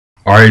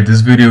Alright,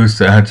 this video is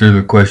to answer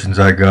the questions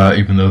I got,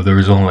 even though there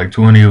was only like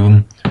 20 of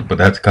them, but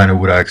that's kind of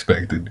what I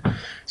expected.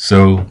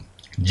 So,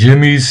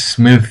 Jimmy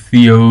Smith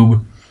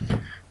Theob,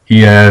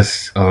 he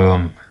asks,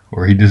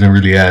 or he doesn't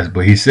really ask,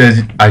 but he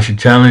says I should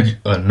challenge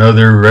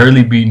another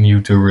rarely beaten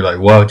YouTuber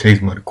like Wild Chase,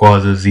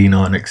 Mudquaza,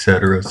 Xenon,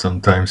 etc.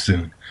 sometime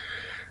soon.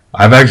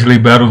 I've actually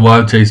battled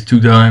Wild Chase 2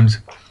 times.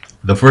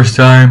 The first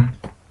time,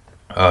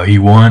 he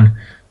won.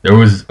 There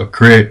was a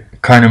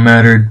crit, kind of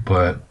mattered,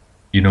 but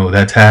you know,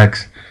 that's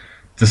hacks.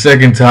 The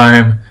second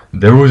time,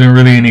 there wasn't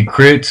really any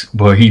crits,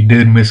 but he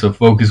did miss a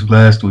focus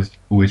blast,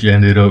 which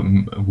ended up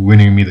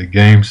winning me the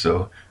game.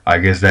 So I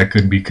guess that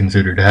could be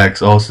considered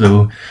hacks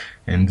also.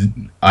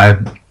 And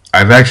I've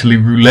actually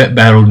roulette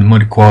battled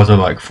Mudquaza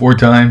like 4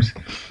 times.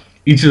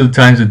 Each of the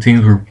times the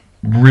teams were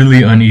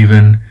really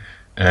uneven,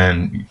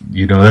 and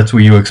you know that's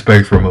what you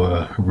expect from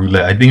a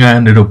roulette. I think I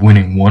ended up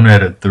winning 1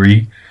 out of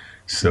 3.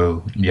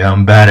 So yeah,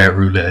 I'm bad at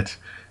roulette.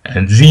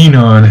 And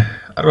Xenon,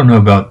 I don't know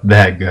about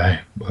that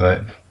guy,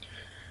 but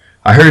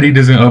I heard he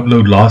doesn't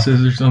upload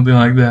losses or something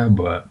like that,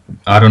 but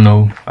I don't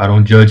know. I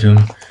don't judge him.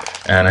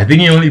 And I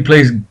think he only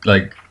plays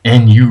like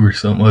NU or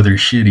some other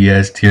shitty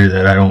ass tier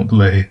that I don't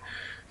play.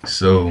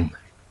 So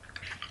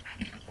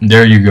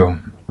there you go.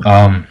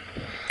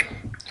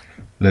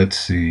 Let's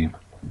see.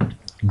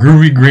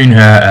 Groovy Green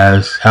Hat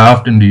asks, how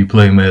often do you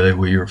play Melee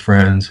with your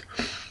friends?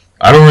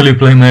 I don't really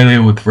play Melee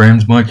with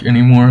friends much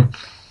anymore,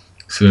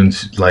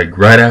 since like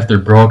right after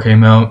Brawl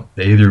came out,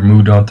 they either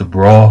moved on to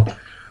Brawl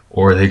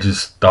or they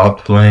just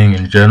stopped playing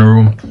in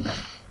general.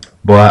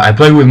 But I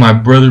play with my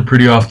brother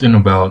pretty often,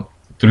 about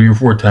 3 or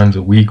 4 times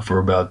a week for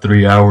about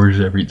 3 hours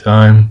every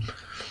time.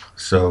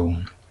 So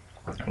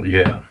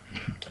yeah.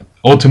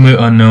 Ultimate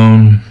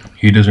Unknown,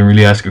 he doesn't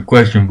really ask a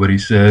question, but he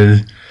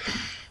says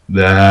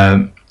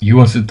that he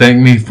wants to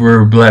thank me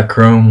for Black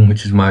Chrome,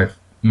 which is my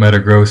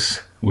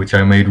Metagross, which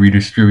I made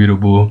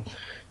redistributable,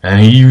 and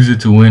he used it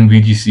to win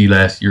VGC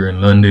last year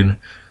in London.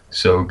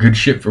 So good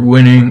shit for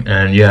winning.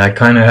 And yeah, I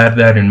kind of had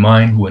that in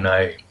mind when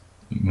I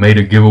made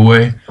a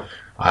giveaway.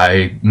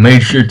 I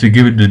made sure to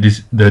give it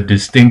the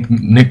distinct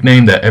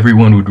nickname that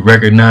everyone would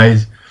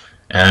recognize,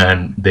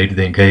 and they'd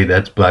think, hey,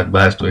 that's Black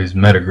Blastoise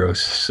Metagross.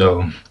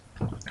 So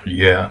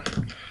yeah.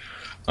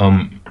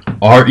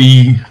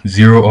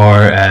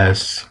 RE0R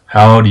asks,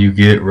 how do you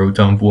get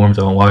Rotom forms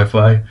on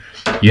Wi-Fi?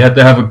 You have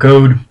to have a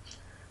code.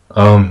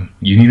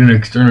 You need an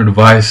external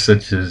device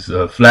such as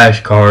a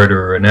flash card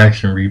or an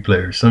action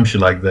replay or some shit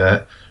like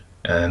that,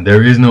 and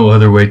there is no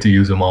other way to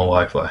use them on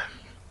Wi-Fi.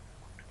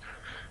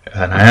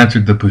 And I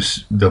answered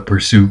the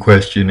pursue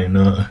question in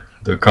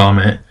the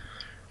comment.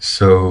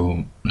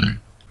 So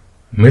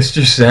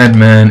Mr.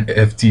 Sandman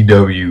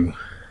FTW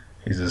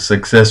is a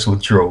successful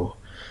troll,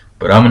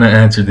 but I'm gonna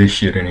answer this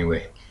shit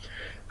anyway.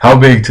 How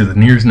big to the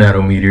nearest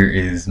nanometer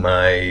is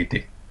my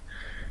dick?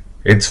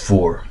 It's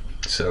 4.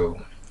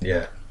 So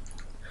yeah.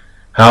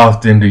 How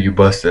often do you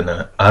bust a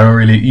nut? I don't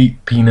really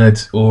eat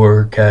peanuts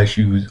or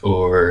cashews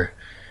or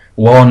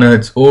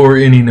walnuts or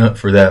any nut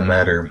for that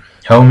matter.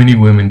 How many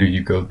women do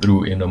you go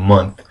through in a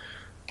month?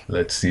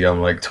 Let's see, I'm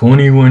like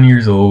 21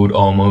 years old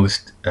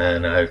almost,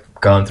 and I've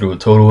gone through a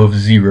total of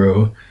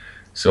 0.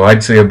 So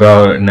I'd say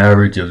about an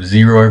average of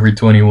 0 every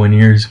 21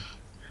 years.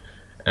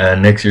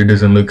 And next year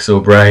doesn't look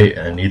so bright,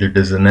 and neither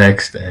does the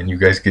next, and you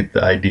guys get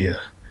the idea.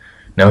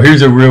 Now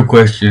here's a real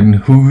question.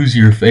 Who's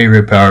your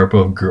favorite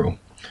Powerpuff Girl?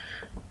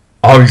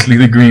 Obviously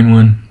the green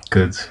one,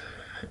 because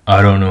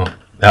I don't know,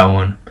 that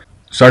one.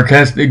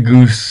 Sarcastic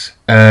Goose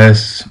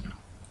asks,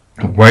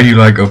 why do you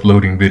like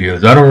uploading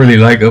videos? I don't really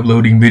like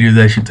uploading videos.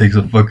 That shit takes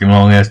a fucking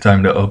long ass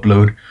time to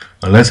upload,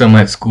 unless I'm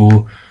at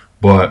school.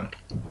 But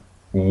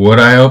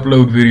what I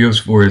upload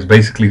videos for is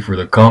basically for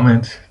the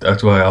comments.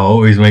 That's why I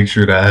always make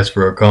sure to ask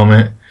for a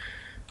comment,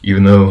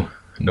 even though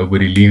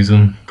nobody leaves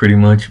them pretty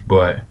much.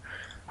 But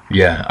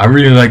yeah, I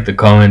really like the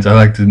comments. I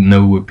like to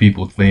know what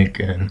people think,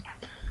 and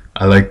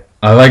I like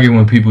it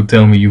when people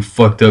tell me you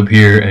fucked up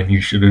here and you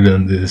should have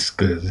done this,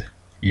 because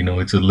you know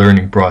it's a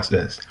learning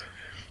process.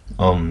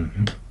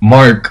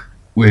 Mark,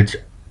 which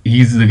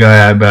he's the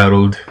guy I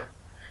battled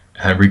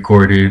and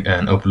recorded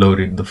and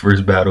uploaded the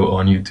first battle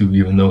on YouTube,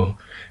 even though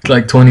it's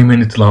like 20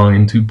 minutes long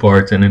in 2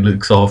 parts and it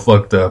looks all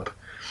fucked up.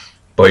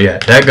 But yeah,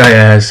 that guy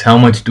asks, how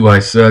much do I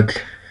suck?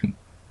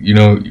 You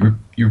know,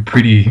 you're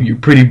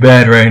pretty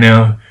bad right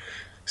now,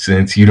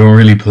 since you don't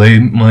really play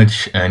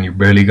much and you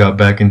barely got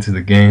back into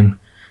the game.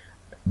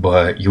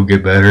 But you'll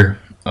get better.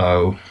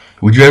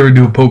 Would you ever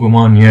do a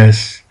Pokemon?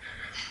 Yes.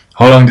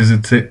 How long does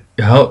it take?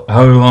 How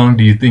long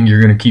do you think you're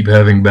gonna keep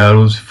having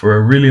battles? For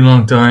a really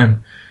long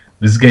time.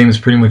 This game is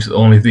pretty much the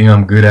only thing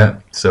I'm good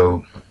at.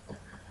 So,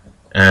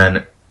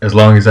 and as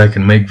long as I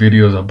can make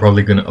videos, I'm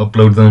probably gonna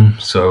upload them.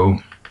 So,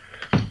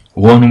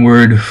 one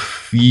word,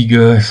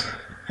 Figa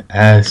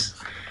asks,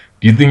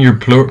 do you think you're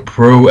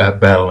pro at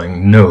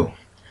battling? No,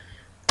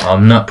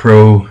 I'm not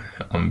pro.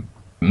 I'm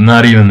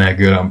not even that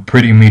good. I'm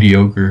pretty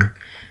mediocre.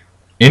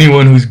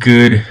 Anyone who's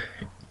good,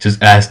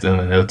 just ask them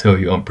and they'll tell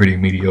you I'm pretty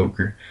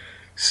mediocre.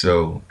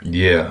 So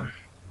yeah.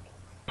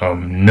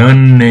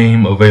 None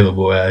name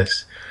available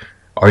asks,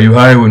 Are you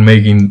high when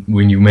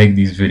you make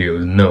these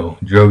videos? No,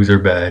 drugs are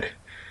bad.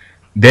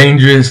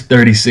 Dangerous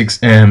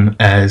 36M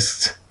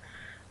asks,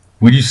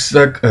 would you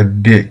suck a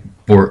dick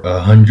for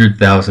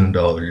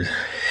 $100,000?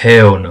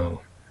 Hell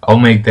no. I'll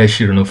make that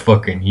shit in a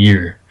fucking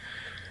year.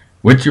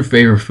 What's your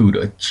favorite food?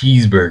 A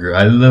cheeseburger.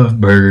 I love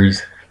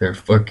burgers. They're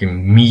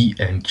fucking meat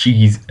and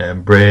cheese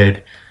and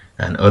bread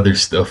and other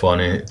stuff on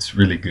it. It's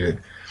really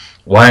good.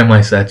 Why am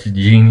I such a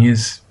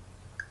genius?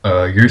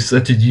 You're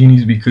such a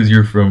genius because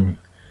you're from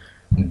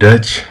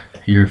Dutch.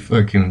 You're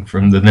fucking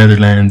from the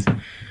Netherlands,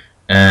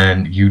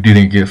 and you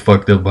didn't get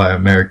fucked up by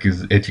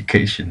America's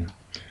education.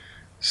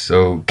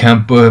 So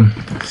Kampa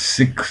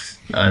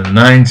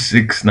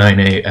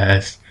 9698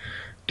 asks,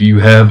 do you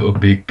have a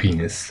big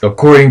penis?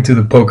 According to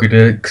the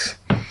Pokedex,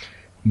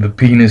 the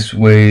penis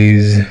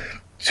weighs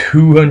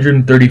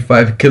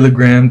 235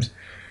 kilograms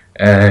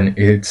and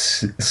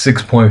it's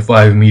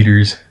 6.5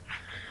 meters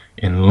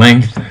in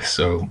length,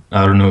 so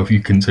I don't know if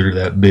you consider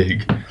that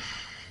big.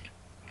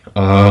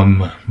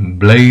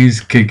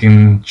 Blaze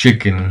Kicking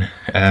Chicken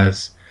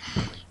asks,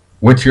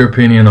 what's your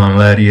opinion on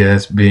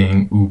Latias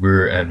being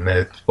Uber and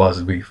meth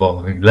possibly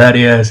following?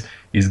 Latias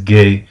is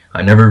gay.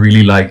 I never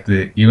really liked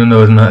it, even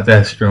though it's not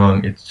that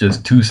strong. It's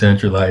just too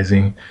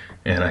centralizing,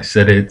 and I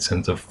said it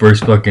since the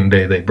first fucking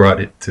day they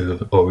brought it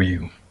to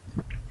OU.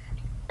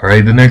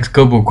 Alright, the next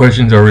couple of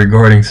questions are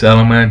regarding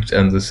Salamence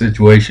and the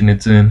situation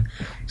it's in.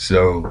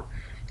 So,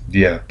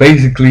 yeah,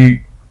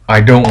 basically,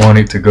 I don't want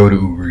it to go to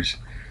Ubers.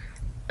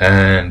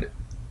 And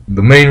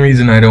the main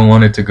reason I don't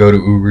want it to go to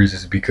Ubers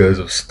is because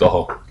of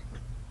stall.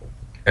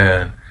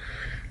 And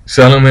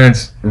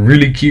Salamence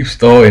really keeps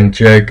stall in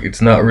check.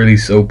 It's not really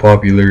so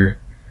popular.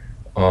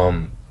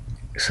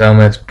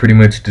 Salamence pretty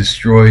much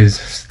destroys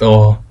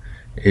stall.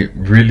 It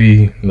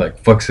really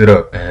fucks it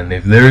up. And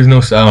if there is no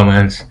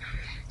Salamence,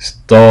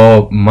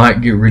 stall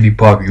might get really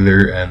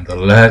popular. And the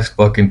last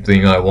fucking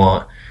thing I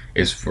want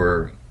is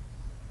for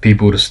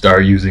people to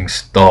start using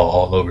stall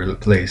all over the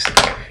place.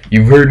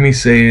 You've heard me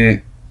say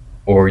it,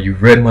 or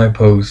you've read my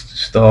post.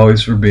 Stall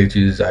is for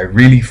bitches. I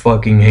really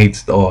fucking hate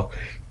stall.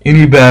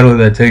 Any battle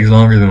that takes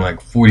longer than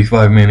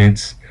 45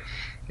 minutes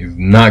is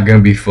not gonna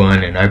be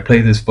fun, and I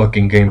play this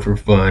fucking game for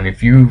fun.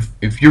 If you're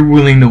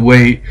willing to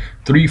wait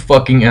 3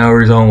 fucking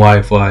hours on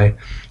Wi-Fi,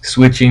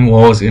 switching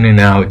walls in and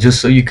out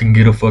just so you can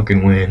get a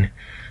fucking win,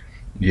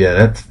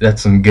 yeah,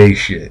 that's some gay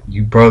shit.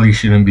 You probably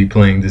shouldn't be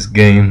playing this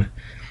game.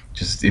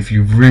 Just if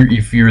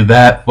you're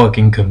that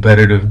fucking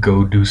competitive,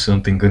 go do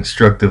something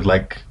constructive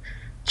like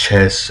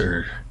chess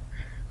or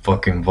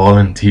fucking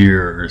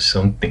volunteer or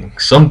something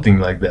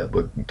like that,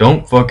 but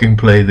don't fucking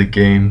play the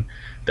game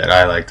that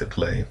I like to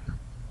play.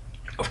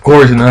 Of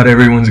course, not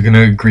everyone's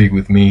gonna agree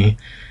with me,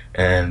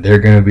 and they're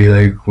gonna be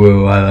like,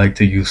 well, I like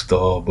to use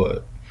stall,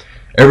 but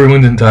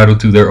everyone's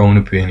entitled to their own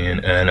opinion,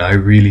 and I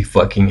really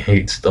fucking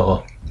hate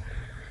stall.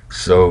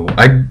 So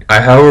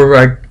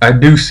however, I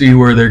do see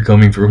where they're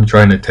coming from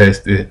trying to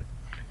test it.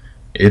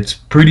 It's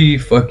pretty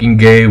fucking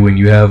gay when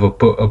you have a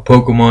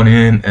Pokemon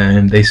in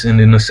and they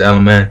send in a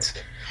Salamence,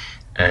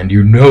 and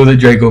you know the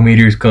Draco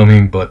Meteor is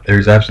coming, but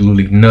there's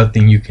absolutely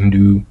nothing you can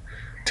do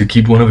to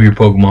keep one of your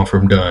Pokemon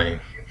from dying.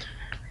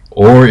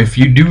 Or if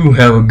you do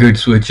have a good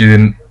switch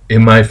in, it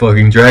might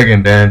fucking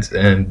Dragon Dance,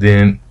 and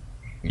then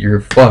you're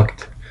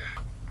fucked.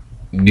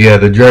 Yeah,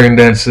 the Dragon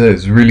Dance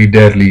is really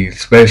deadly,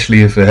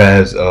 especially if it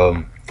has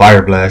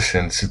Fire Blast,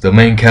 since the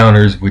main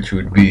counters, which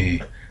would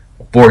be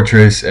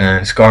Fortress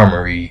and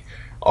Skarmory,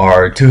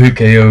 are 2-hit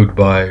KO'd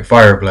by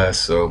Fire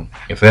Blast. So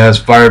if it has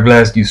Fire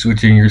Blast, you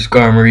switch in your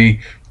Skarmory,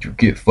 you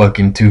get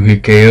fucking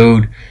 2-hit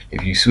KO'd.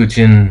 If you switch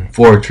in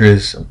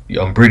Fortress,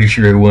 I'm pretty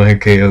sure it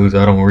 1-hit KOs.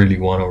 I don't really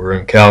want to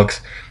run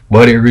calcs,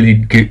 but it really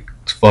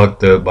gets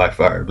fucked up by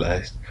Fire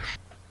Blast.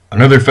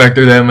 Another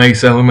factor that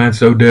makes Salamence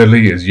so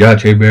deadly is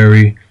Yache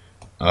Berry.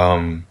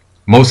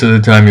 Most of the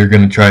time you're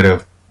going to try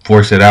to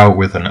force it out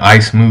with an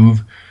ice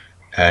move,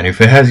 and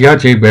if it has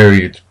Yache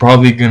Berry, it's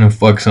probably going to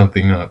fuck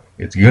something up.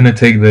 It's going to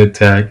take the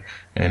attack,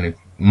 and it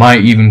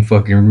might even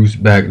fucking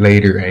roost back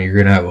later, and you're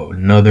going to have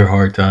another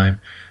hard time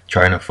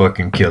trying to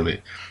fucking kill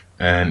it.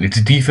 And its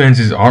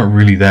defenses aren't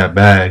really that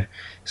bad,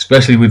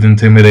 especially with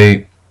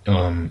Intimidate.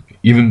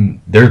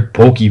 Even there's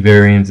Poke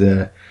variants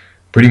that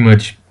pretty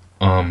much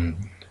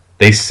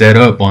they set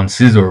up on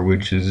Scizor,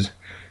 which is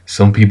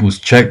some people's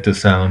check to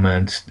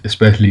Salamence,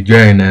 especially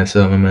Dragon Dance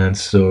Salamence.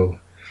 So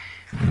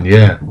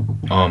yeah,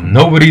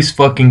 nobody's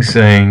fucking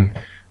saying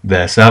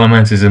that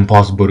Salamence is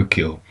impossible to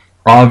kill.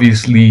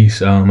 Obviously,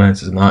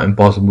 Salamence is not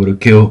impossible to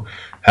kill.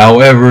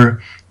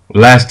 However,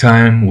 last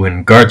time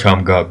when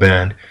Garchomp got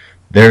banned,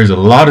 there's a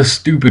lot of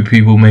stupid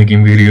people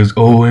making videos.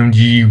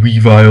 OMG,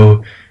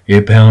 Weavile,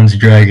 it pounds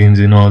dragons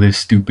and all this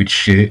stupid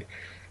shit.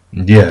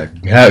 Yeah,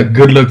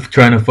 good luck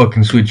trying to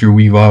fucking switch your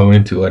Weavile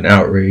into an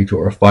Outrage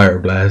or a Fire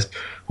Blast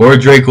or a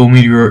Draco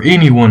Meteor or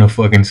any one of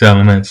fucking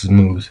Salamence's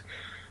moves.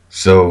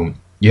 So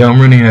yeah, I'm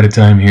running out of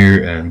time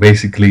here, and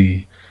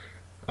basically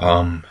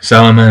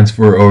Salamence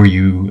for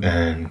OU,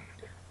 and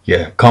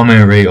yeah,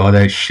 comment, rate, all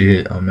that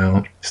shit. I'm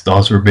out.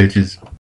 Stalls for bitches.